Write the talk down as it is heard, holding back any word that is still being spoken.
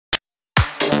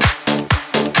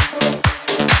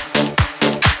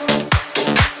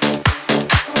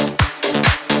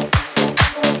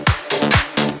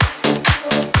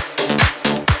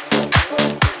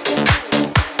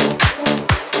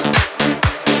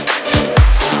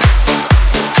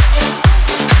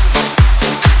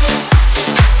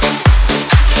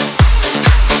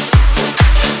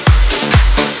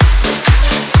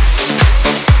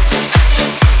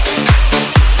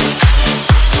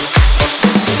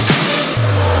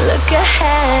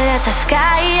at the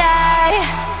sky.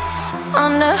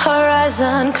 On the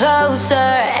horizon,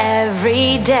 closer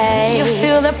every day. You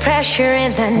feel the pressure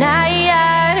in the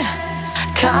night.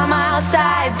 Come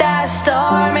outside, the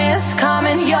storm is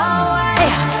coming your way.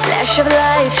 Flash of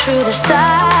light through the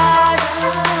stars.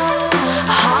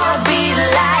 Heartbeat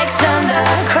like thunder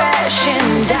crashing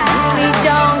down. We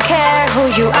don't care who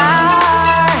you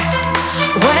are.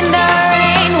 When the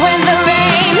rain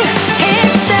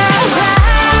hits the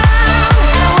ground,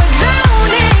 we're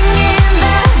drowning in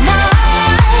the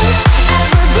noise as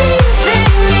we're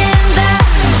breathing in the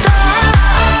storm,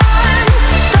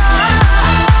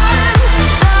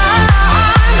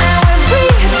 and we're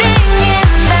breathing in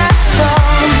the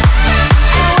storm,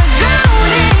 and we're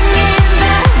drowning in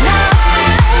the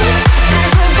noise as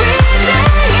we're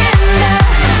breathing in the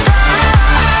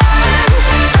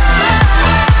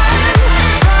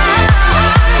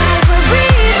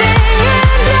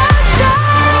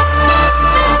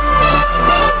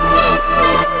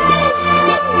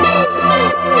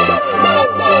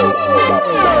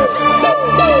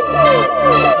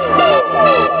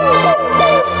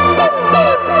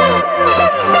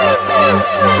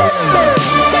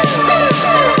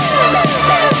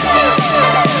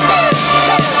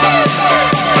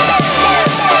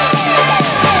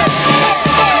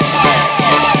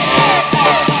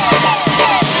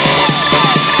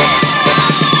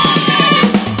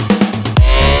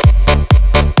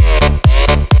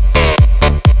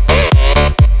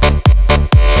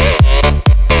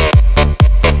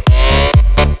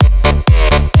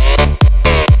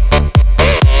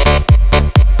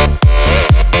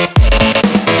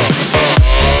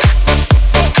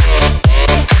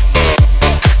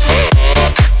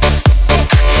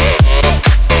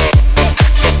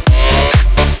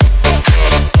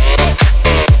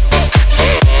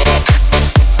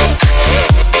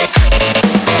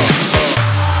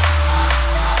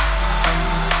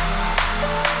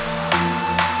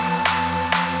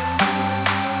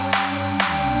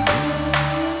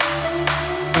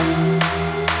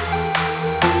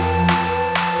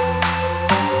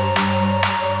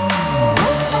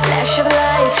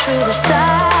through the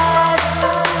stars.